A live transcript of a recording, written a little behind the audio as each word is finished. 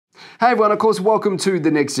Hey everyone, of course, welcome to the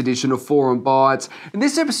next edition of Forum Bites. In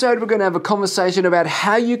this episode, we're going to have a conversation about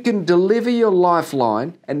how you can deliver your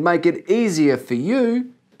lifeline and make it easier for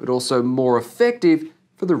you, but also more effective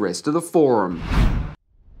for the rest of the forum.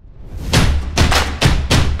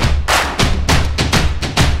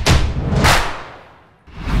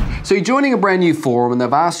 So you're joining a brand new forum and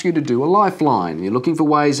they've asked you to do a lifeline. You're looking for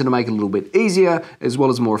ways to make it a little bit easier as well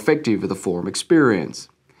as more effective for the forum experience.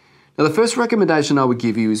 Now, the first recommendation I would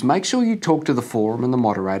give you is make sure you talk to the forum and the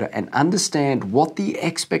moderator and understand what the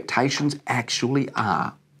expectations actually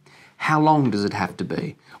are. How long does it have to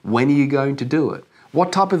be? When are you going to do it?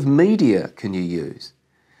 What type of media can you use?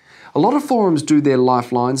 A lot of forums do their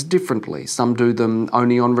lifelines differently. Some do them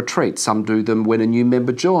only on retreat. Some do them when a new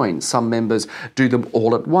member joins. Some members do them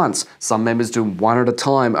all at once. Some members do them one at a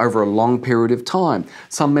time over a long period of time.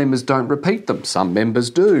 Some members don't repeat them. Some members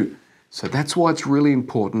do. So that's why it's really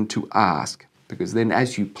important to ask, because then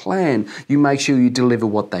as you plan, you make sure you deliver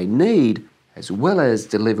what they need as well as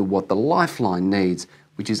deliver what the lifeline needs,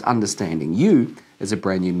 which is understanding you as a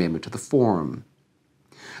brand new member to the forum.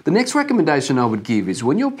 The next recommendation I would give is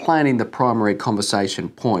when you're planning the primary conversation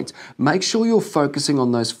points, make sure you're focusing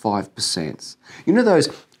on those 5%. You know, those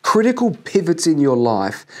critical pivots in your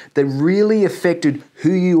life that really affected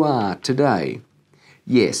who you are today.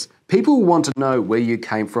 Yes, people want to know where you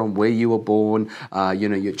came from, where you were born,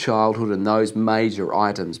 your childhood and those major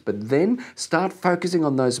items, but then start focusing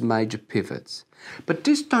on those major pivots. But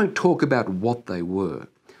just don't talk about what they were.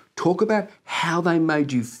 Talk about how they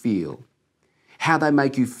made you feel, how they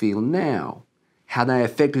make you feel now, how they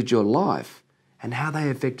affected your life, and how they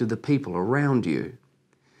affected the people around you.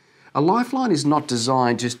 A lifeline is not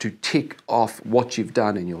designed just to tick off what you've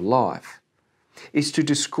done in your life. It's to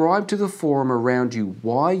describe to the forum around you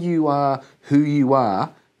why you are who you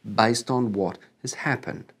are based on what has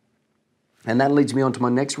happened. And that leads me on to my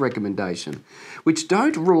next recommendation, which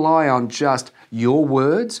don't rely on just your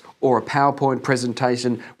words or a PowerPoint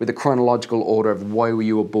presentation with a chronological order of where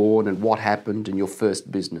you were born and what happened in your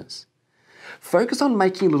first business. Focus on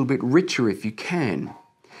making it a little bit richer if you can.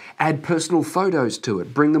 Add personal photos to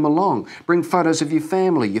it, bring them along. Bring photos of your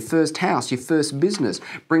family, your first house, your first business.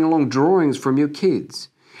 Bring along drawings from your kids.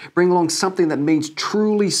 Bring along something that means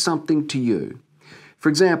truly something to you. For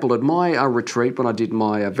example, at my retreat, when I did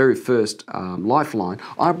my very first lifeline,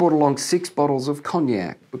 I brought along 6 bottles of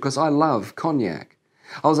cognac because I love cognac.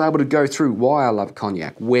 I was able to go through why I love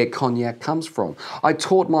cognac, where cognac comes from. I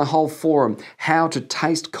taught my whole forum how to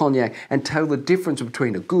taste cognac and tell the difference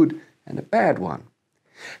between a good and a bad one.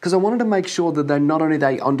 Because I wanted to make sure that not only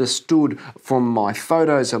they understood from my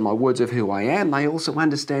photos and my words of who I am, they also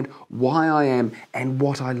understand why I am and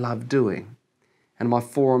what I love doing. And my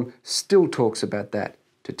forum still talks about that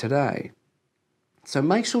to today. So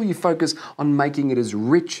make sure you focus on making it as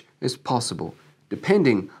rich as possible,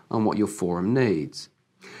 depending on what your forum needs.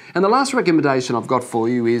 And the last recommendation I've got for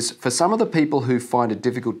you is for some of the people who find it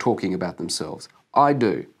difficult talking about themselves. I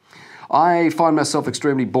do. I find myself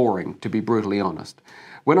extremely boring, to be brutally honest.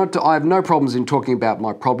 I have no problems in talking about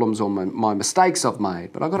my problems or my mistakes I've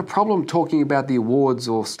made, but I've got a problem talking about the awards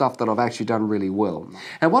or stuff that I've actually done really well.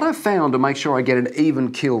 And what I've found to make sure I get an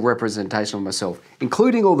even keel representation of myself,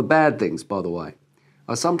 including all the bad things, by the way,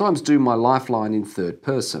 I sometimes do my lifeline in third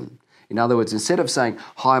person. In other words, instead of saying,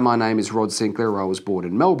 "Hi, my name is Rod Sinclair, I was born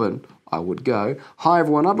in Melbourne," I would go, "Hi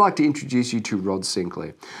everyone, I'd like to introduce you to Rod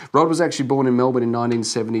Sinclair. Rod was actually born in Melbourne in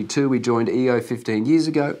 1972, he joined EO 15 years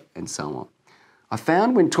ago," and so on. I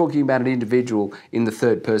found when talking about an individual in the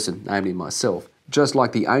third person, namely myself, just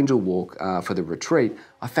like the angel walk for the retreat,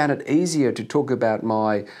 I found it easier to talk about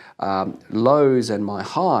my lows and my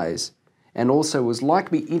highs, and also was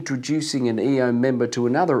like me introducing an EO member to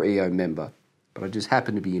another EO member, but I just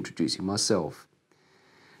happened to be introducing myself.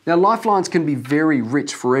 Now, lifelines can be very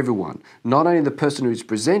rich for everyone, not only the person who's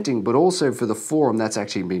presenting, but also for the forum that's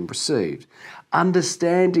actually being received.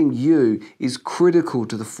 Understanding you is critical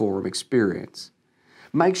to the forum experience.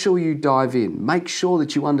 Make sure you dive in, make sure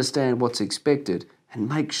that you understand what's expected, and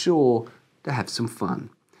make sure to have some fun.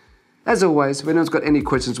 As always, if anyone's got any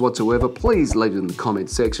questions whatsoever, please leave it in the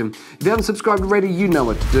comments section. If you haven't subscribed already, you know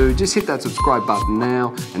what to do. Just hit that subscribe button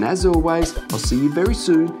now. And as always, I'll see you very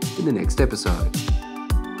soon in the next episode.